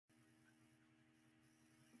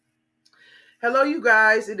Hello, you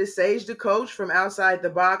guys. It is Sage the Coach from Outside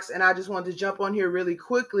the Box, and I just wanted to jump on here really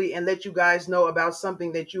quickly and let you guys know about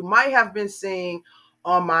something that you might have been seeing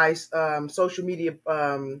on my social media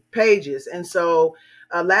pages. And so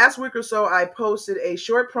last week or so, I posted a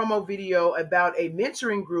short promo video about a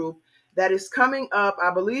mentoring group that is coming up,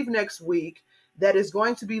 I believe, next week. That is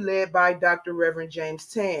going to be led by Dr. Reverend James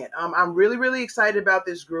Tan. I'm really, really excited about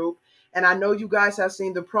this group. And I know you guys have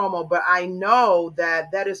seen the promo, but I know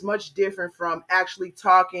that that is much different from actually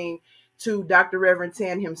talking to Dr. Reverend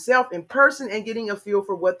Tan himself in person and getting a feel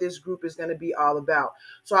for what this group is going to be all about.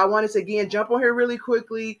 So I wanted to, again, jump on here really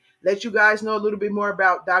quickly, let you guys know a little bit more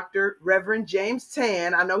about Dr. Reverend James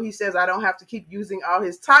Tan. I know he says I don't have to keep using all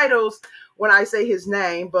his titles when I say his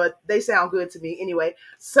name, but they sound good to me anyway.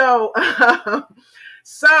 So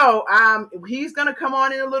he's going to come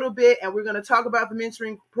on in a little bit and we're going to talk about the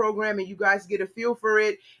mentoring program and you guys get a feel for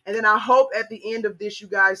it. And then I hope at the end of this, you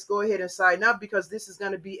guys go ahead and sign up because this is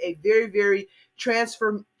going to be a very, very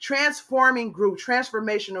transforming group,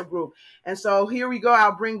 transformational group. And so here we go.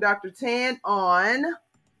 I'll bring Dr. Tan on.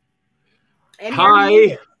 And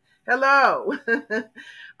hi. Hello.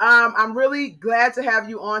 I'm really glad to have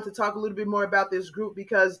you on to talk a little bit more about this group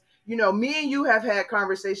because, you know, me and you have had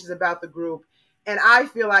conversations about the group. And I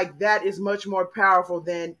feel like that is much more powerful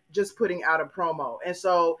than just putting out a promo. And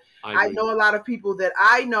so I know a lot of people that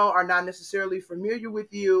I know are not necessarily familiar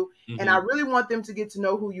with you. Mm-hmm. And I really want them to get to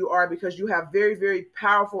know who you are because you have very, very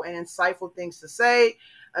powerful and insightful things to say.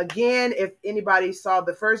 Again, if anybody saw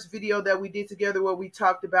the first video that we did together where we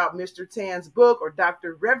talked about Mr. Tan's book or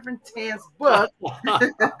Dr. Reverend Tan's book,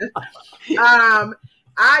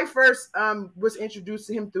 I first was introduced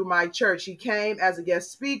to him through my church. He came as a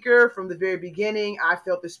guest speaker from the very beginning. I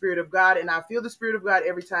felt the Spirit of God, and I feel the Spirit of God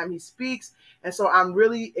every time he speaks. And so I'm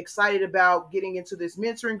really excited about getting into this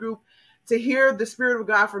mentoring group to hear the Spirit of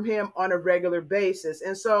God from him on a regular basis.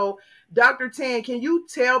 And so, Dr. Tan, can you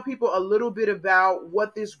tell people a little bit about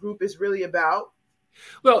what this group is really about?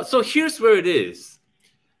 Well, so here's where it is.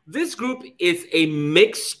 This group is a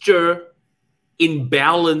mixture in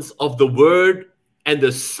balance of the Word and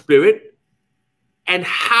the Spirit and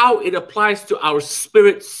how it applies to our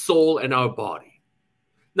spirit, soul, and our body.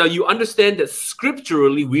 Now, you understand that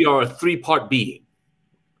scripturally, we are a three-part being.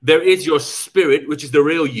 There is your spirit, which is the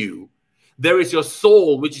real you. There is your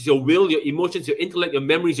soul, which is your will, your emotions, your intellect, your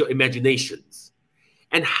memories, your imaginations.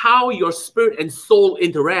 And how your spirit and soul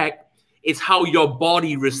interact is how your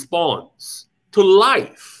body responds to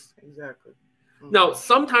life. Exactly. Mm-hmm. Now,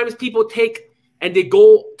 sometimes people take and they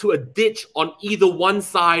go to a ditch on either one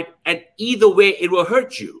side, and either way, it will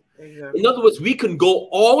hurt you. Exactly. In other words, we can go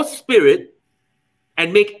all spirit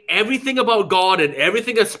and make everything about God and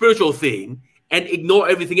everything a spiritual thing and ignore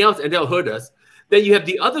everything else, and they'll hurt us. Then you have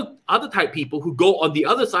the other type people who go on the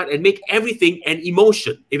other side and make everything an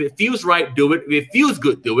emotion. If it feels right, do it. If it feels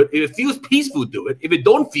good, do it. If it feels peaceful, do it. If it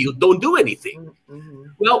don't feel, don't do anything. Mm-hmm.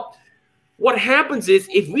 Well, what happens is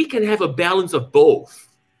if we can have a balance of both,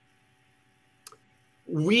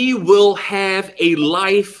 we will have a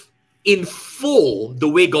life in full the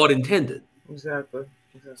way God intended. Exactly.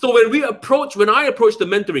 So when I approach the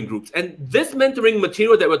mentoring groups, and this mentoring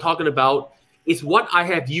material that we're talking about is what I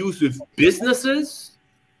have used with businesses,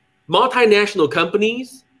 multinational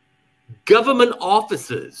companies, government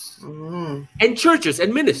offices, and churches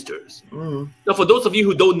and ministers. Now, for those of you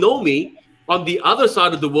who don't know me, on the other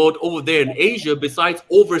side of the world over there in Asia, besides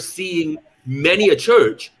overseeing many a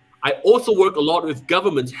church, I also work a lot with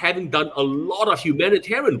governments, having done a lot of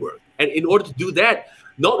humanitarian work. And in order to do that,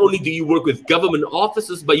 not only do you work with government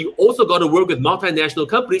offices, but you also got to work with multinational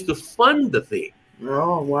companies to fund the thing.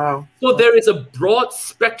 Oh, wow. So there is a broad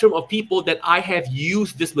spectrum of people that I have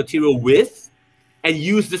used this material with and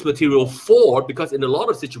used this material for, because in a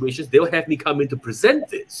lot of situations, they'll have me come in to present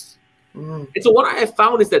this. And so what I have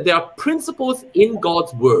found is that there are principles in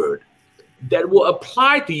God's word that will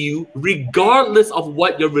apply to you regardless of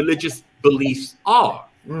what your religious beliefs are.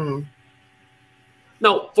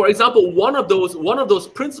 Now, for example, one of those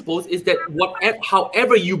principles is that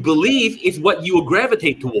however you believe is what you will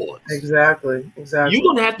gravitate towards. Exactly. You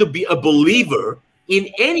don't have to be a believer in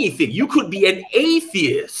anything. You could be an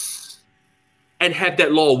atheist and have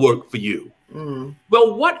that law work for you.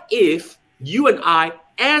 Well, what if you and I,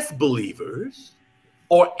 as believers,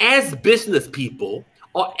 or as business people,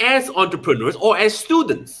 or as entrepreneurs, or as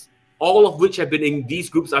students, all of which have been in these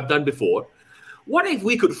groups I've done before, what if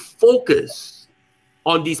we could focus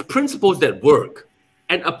on these principles that work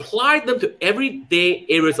and apply them to everyday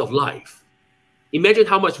areas of life? Imagine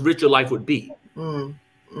how much richer life would be.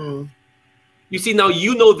 You see, now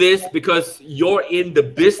you know this because you're in the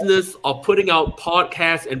business of putting out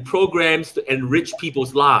podcasts and programs to enrich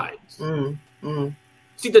people's lives.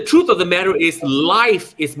 See, the truth of the matter is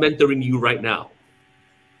life is mentoring you right now.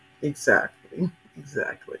 Exactly.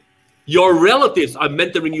 Exactly. Your relatives are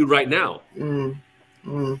mentoring you right now.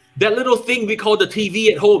 That little thing we call the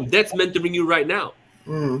TV at home, that's mentoring you right now.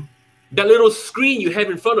 That little screen you have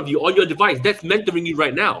in front of you on your device, that's mentoring you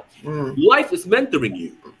right now. Life is mentoring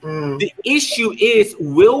you. The issue is,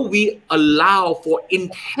 will we allow for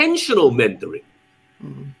intentional mentoring?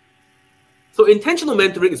 So intentional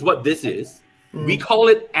mentoring is what this is. We call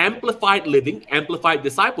it amplified living, amplified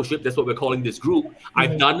discipleship. That's what we're calling this group.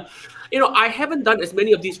 I've done, I haven't done as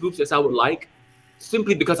many of these groups as I would like,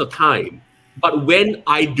 simply because of time. But when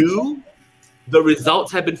I do, the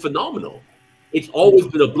results have been phenomenal. It's always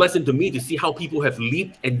been a blessing to me to see how people have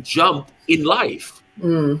leaped and jumped in life.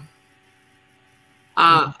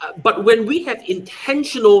 But when we have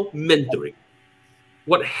intentional mentoring,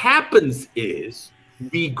 what happens is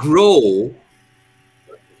we grow.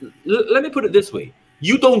 Let me put it this way.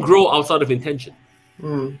 You don't grow outside of intention.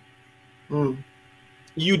 You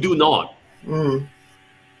do not.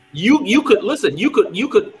 You could listen. You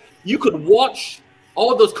could watch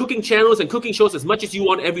all those cooking channels and cooking shows as much as you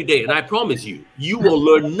want every day, and I promise you, you will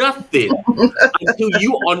learn nothing until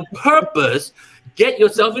you, on purpose, get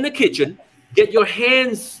yourself in the kitchen, get your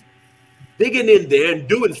hands digging in there and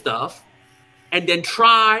doing stuff, and then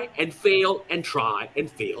try and fail and try and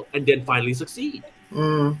fail, and then finally succeed.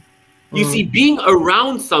 You see, being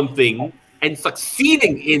around something and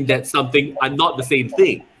succeeding in that something are not the same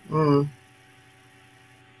thing.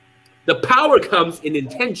 The power comes in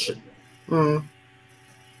intention,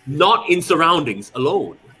 not in surroundings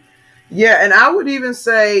alone. Yeah, and I would even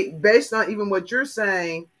say, based on even what you're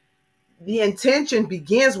saying, the intention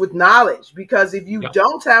begins with knowledge, because if you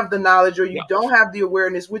don't have the knowledge, or you don't have the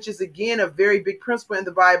awareness, which is again a very big principle in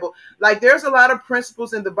the Bible, like there's a lot of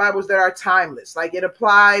principles in the Bibles that are timeless, like it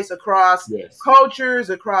applies across cultures,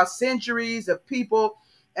 across centuries of people.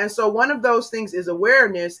 And so one of those things is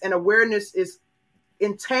awareness, and awareness is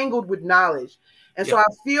entangled with knowledge. And so I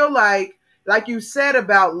feel like you said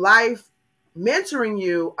about life mentoring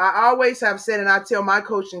you, I always have said, and I tell my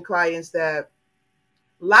coaching clients, that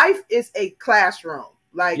life is a classroom.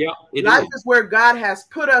 Like life is where God has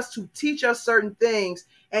put us to teach us certain things,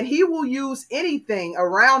 and he will use anything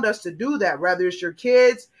around us to do that, whether it's your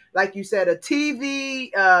kids, like you said, a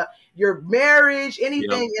TV, your marriage,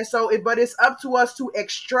 anything. And so, but it's up to us to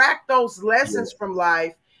extract those lessons from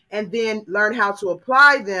life and then learn how to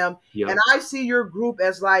apply them. And I see your group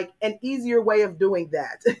as like an easier way of doing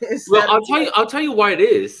that. Well, I'll tell you why it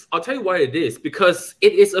is. I'll tell you why it is, because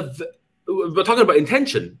it is we're talking about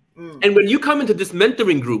intention. And when you come into this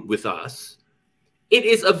mentoring group with us, it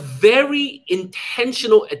is a very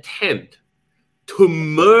intentional attempt to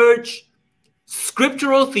merge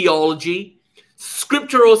scriptural theology,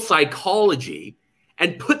 scriptural psychology,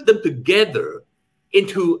 and put them together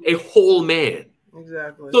into a whole man.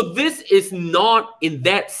 Exactly. So this is not, in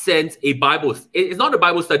that sense, it's not a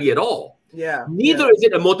Bible study at all. Neither is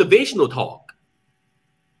it a motivational talk.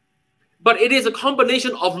 But it is a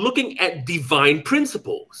combination of looking at divine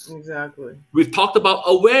principles. Exactly. We've talked about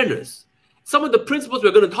awareness. Some of the principles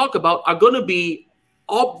we're going to talk about are going to be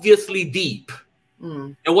obviously deep.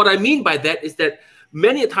 And what I mean by that is that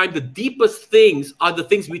many a time the deepest things are the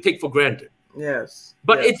things we take for granted.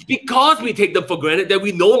 But it's because we take them for granted that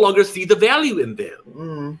we no longer see the value in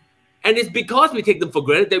them. And it's because we take them for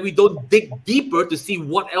granted that we don't dig deeper to see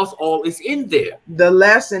what else all is in there. The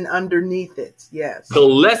lesson underneath it. The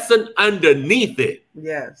lesson underneath it.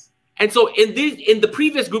 And so in the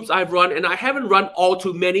previous groups I've run, and I haven't run all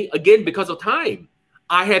too many, again, because of time.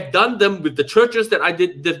 I have done them with the churches that I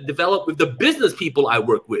did develop, with the business people I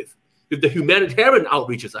work with the humanitarian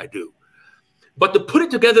outreaches I do. But to put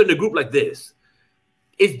it together in a group like this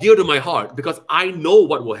is dear to my heart, because I know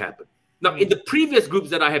what will happen. Now, in the previous groups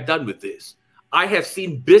that I have done with this, I have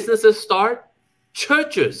seen businesses start,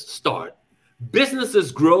 churches start,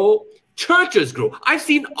 businesses grow, churches grow. I've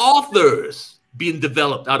seen authors being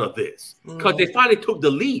developed out of this because they finally took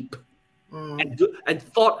the leap and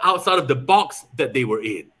thought outside of the box that they were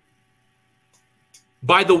in.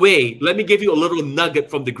 By the way, let me give you a little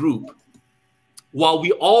nugget from the group. While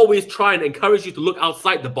we always try and encourage you to look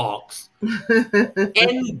outside the box,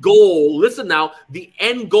 end goal, listen now, the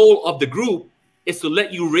end goal of the group is to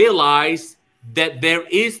let you realize that there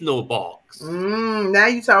is no box. Now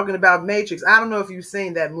you're talking about Matrix. I don't know if you've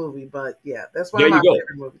seen that movie, but yeah, that's one of my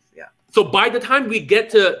favorite movies. Yeah. So by the time we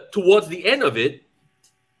get towards the end of it,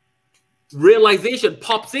 realization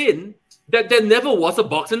pops in that there never was a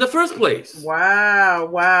box in the first place. Wow.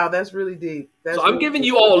 Wow. That's really deep. That's So I'm really giving deep.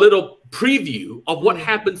 you all a little preview of what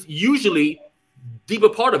happens usually, deeper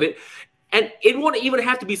part of it. And it won't even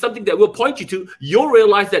have to be something that will point you to. You'll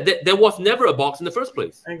realize that there was never a box in the first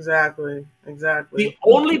place. Exactly. Exactly. The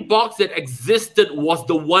only box that existed was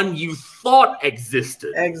the one you thought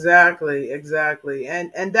existed. Exactly. Exactly.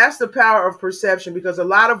 And that's the power of perception, because a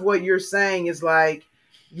lot of what you're saying is like,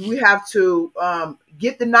 we have to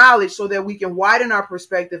get the knowledge so that we can widen our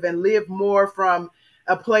perspective and live more from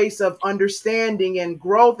a place of understanding and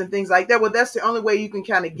growth and things like that. Well, that's the only way you can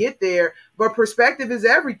kind of get there. But perspective is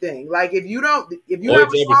everything. Like if you have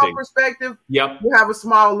a small perspective, yep, you have a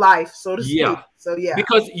small life, so to speak. So yeah,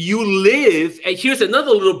 because you live. And here's another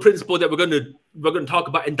little principle that we're going to talk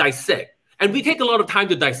about and dissect. And we take a lot of time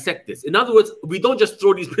to dissect this. In other words, we don't just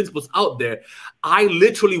throw these principles out there. I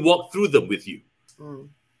literally walk through them with you,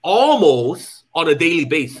 almost on a daily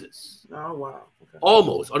basis. Oh wow.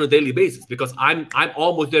 Almost on a daily basis, because I'm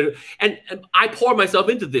almost there, and I pour myself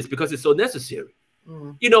into this because it's so necessary.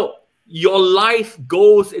 You know, your life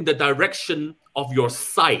goes in the direction of your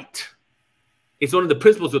sight. It's one of the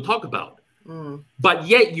principles we'll talk about. But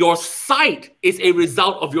yet your sight is a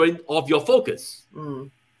result of your focus.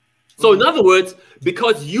 So in other words,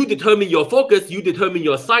 because you determine your focus, you determine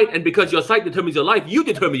your sight, and because your sight determines your life, you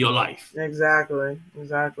determine your life. Exactly.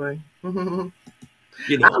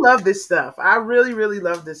 You know, I love this stuff. I really, really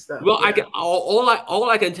love this stuff. Well, I can all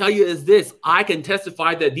I can tell you is this: I can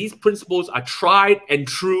testify that these principles are tried and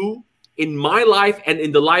true in my life and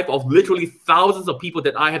in the life of literally thousands of people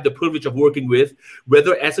that I have the privilege of working with,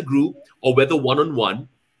 whether as a group or whether one-on-one.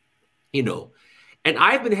 You know, and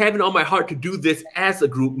I've been having on my heart to do this as a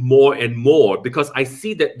group more and more, because I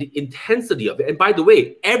see that the intensity of it. And by the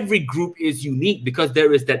way, every group is unique because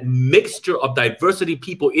there is that mixture of diversity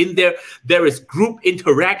people in there. There is group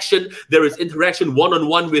interaction. There is interaction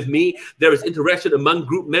one-on-one with me. There is interaction among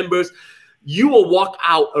group members. You will walk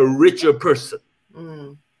out a richer person.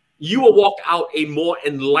 You will walk out a more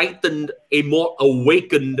enlightened, a more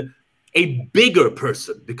awakened, a bigger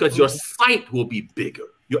person, because your sight will be bigger.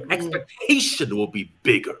 Your expectation will be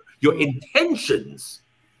bigger. Your intentions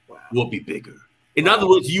will be bigger. In other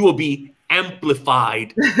words, you will be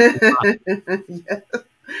amplified.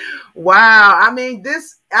 Wow. I mean,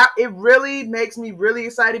 it really makes me really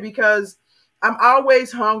excited, because I'm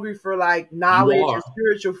always hungry for like knowledge and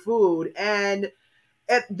spiritual food. And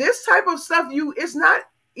at this type of stuff, it's not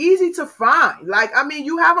easy to find. Like, I mean,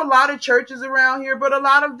 you have a lot of churches around here, but a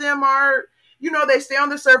lot of them are, they stay on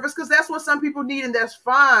the surface because that's what some people need, and that's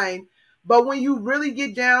fine. But when you really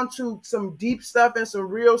get down to some deep stuff and some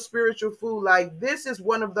real spiritual food, like this is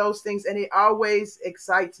one of those things, and it always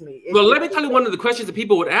excites me. Well, let me tell you, one of the questions that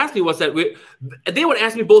people would ask me was that they would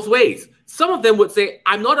ask me both ways. Some of them would say,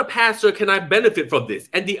 I'm not a pastor, can I benefit from this?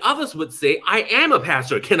 And the others would say, I am a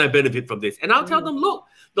pastor, can I benefit from this? And I'll tell them, look,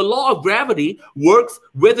 the law of gravity works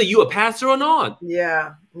whether you're a pastor or not.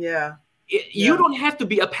 Yeah. You don't have to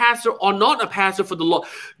be a pastor or not a pastor for the law.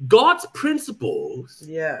 God's principles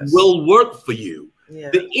will work for you.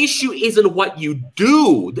 Yeah. The issue isn't what you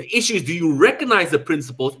do. The issue is, do you recognize the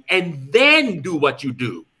principles and then do what you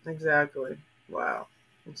do? Exactly. Wow.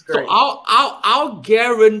 That's great. So I'll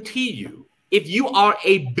guarantee you, if you are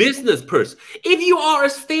a business person, if you are a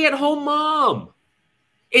stay-at-home mom,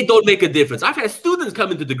 it don't make a difference. I've had students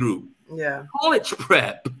come into the group. Yeah. College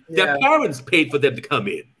prep. Their parents paid for them to come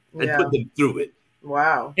in and put them through it.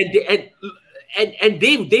 Wow. And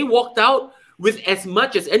they walked out with as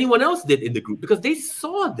much as anyone else did in the group because they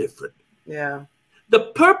saw different. Yeah.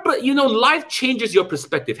 The purpose, life changes your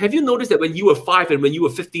perspective. Have you noticed that when you were 5 and when you were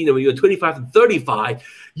 15 and when you were 25 and 35,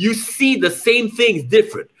 you see the same things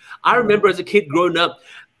different? I remember as a kid going up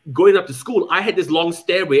to school, I had this long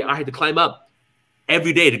stairway I had to climb up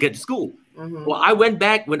every day to get to school. Well, when I went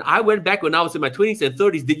back when I was in my 20s and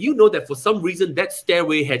 30s, did you know that for some reason that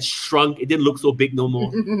stairway had shrunk? It didn't look so big no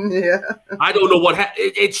more. Yeah. I don't know what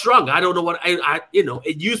it shrunk. I don't know what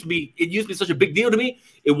it used to be such a big deal to me.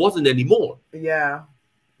 It wasn't anymore. Yeah.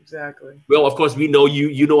 Exactly. Well, of course we know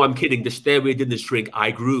you I'm kidding. The stairway didn't shrink.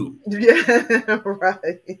 I grew. Yeah,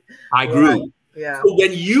 right. I grew. Right. Yeah. So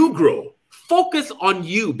when you grow, focus on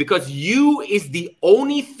you, because you is the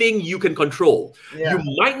only thing you can control. Yeah.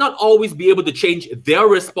 You might not always be able to change their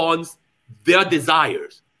response, their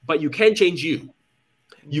desires, but you can change you.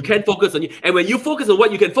 You can focus on you. And when you focus on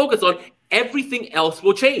what you can focus on, everything else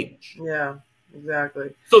will change. Yeah, exactly.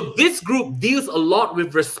 So this group deals a lot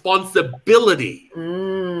with responsibility,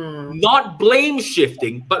 not blame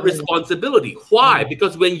shifting, but responsibility. Why?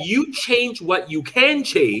 Because when you change what you can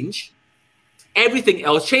change, everything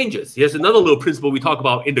else changes. Here's another little principle we talk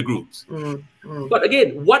about in the groups. Mm-hmm. But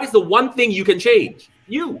again, what is the one thing you can change?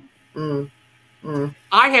 You. Mm-hmm.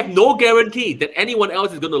 I have no guarantee that anyone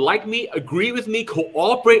else is going to like me, agree with me,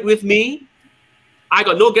 cooperate with me. I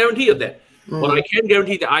got no guarantee of that. But I can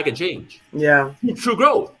guarantee that I can change. Yeah. Through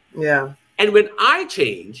growth. Yeah. And when I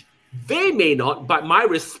change, they may not, but my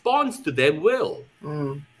response to them will.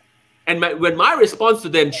 And when my response to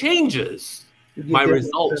them changes, my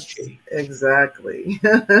results change. Exactly.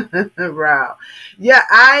 Wow. Yeah,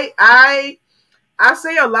 I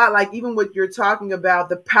say a lot, like even what you're talking about,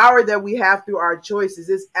 the power that we have through our choices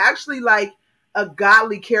is actually like a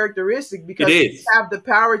godly characteristic, because we have the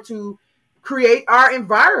power to create our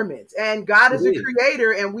environment, and God is a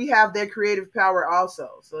creator, and we have that creative power also.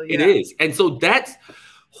 So yeah. It is. And so that's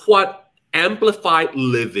what amplified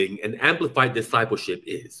living and amplified discipleship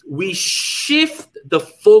is. We shift the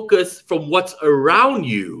focus from what's around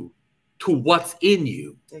you to what's in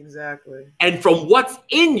you. Exactly. And from what's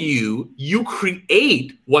in you, you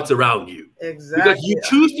create what's around you. Exactly. Because you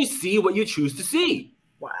choose to see what you choose to see.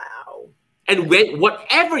 Wow. And when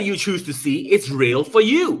whatever you choose to see, it's real for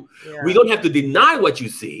you. Yeah. We don't have to deny what you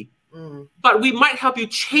see, but we might help you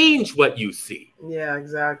change what you see. Yeah,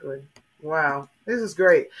 exactly. Wow. This is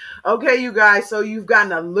great. Okay, you guys. So you've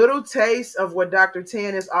gotten a little taste of what Dr.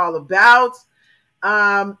 Tan is all about.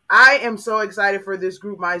 I am so excited for this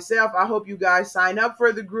group myself. I hope you guys sign up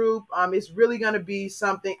for the group. It's really going to be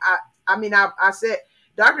something. I said,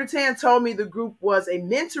 Dr. Tan told me the group was a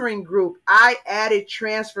mentoring group. I added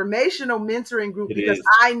transformational mentoring group because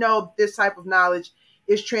I know this type of knowledge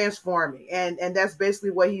is transforming. And that's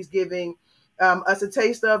basically what he's giving us a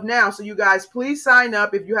taste of now. So you guys, please sign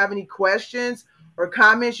up. If you have any questions or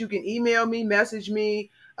comments, you can email me, message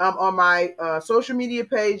me on my social media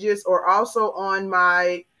pages, or also on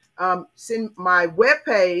my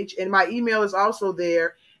webpage, and my email is also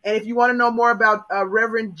there. And if you want to know more about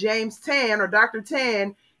Reverend James Tan or Dr.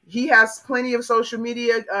 Tan, he has plenty of social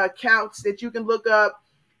media accounts that you can look up.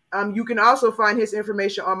 You can also find his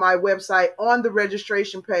information on my website on the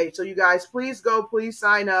registration page. So you guys, please go, please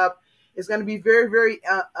sign up. It's going to be very, very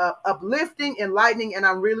uplifting, enlightening, and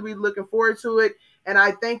I'm really, really looking forward to it. And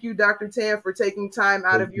I thank you, Dr. Tan, for taking time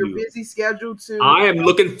out of your busy schedule to... I am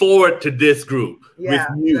looking forward to this group with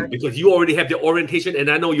you, because you already have the orientation, and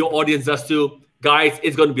I know your audience does too. Guys,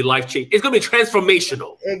 it's going to be life-changing. It's going to be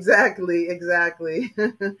transformational. Exactly, exactly.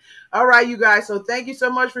 All right, you guys. So thank you so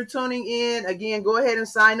much for tuning in. Again, go ahead and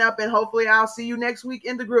sign up, and hopefully I'll see you next week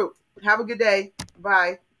in the group. Have a good day.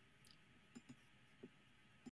 Bye.